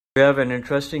We have an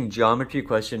interesting geometry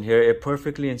question here. A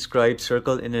perfectly inscribed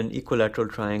circle in an equilateral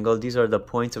triangle. These are the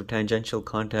points of tangential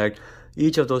contact.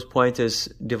 Each of those points is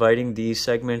dividing these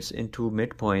segments into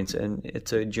midpoints, and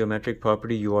it's a geometric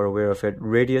property. You are aware of it.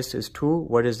 Radius is 2.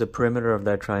 What is the perimeter of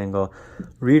that triangle?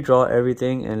 Redraw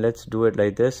everything, and let's do it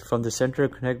like this. From the center,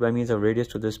 connect by means of radius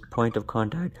to this point of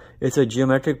contact. It's a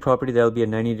geometric property that will be a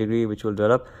 90 degree, which will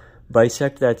develop.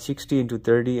 Bisect that 60 into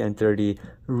 30 and 30.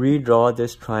 Redraw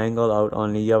this triangle out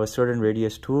only. You have a certain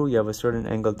radius 2, you have a certain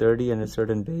angle 30 and a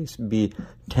certain base B.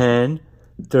 Tan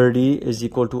 30 is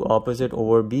equal to opposite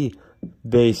over B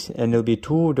base, and it'll be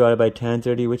 2 divided by tan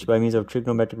 30, which by means of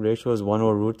trigonometric ratio is 1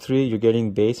 over root 3. You're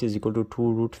getting base is equal to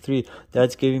 2 root 3.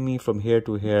 That's giving me from here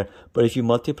to here. But if you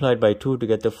multiply it by 2 to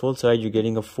get the full side, you're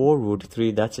getting a 4 root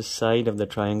 3. That's the side of the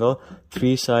triangle.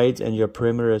 3 sides, and your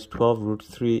perimeter is 12 root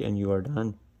 3, and you are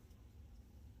done.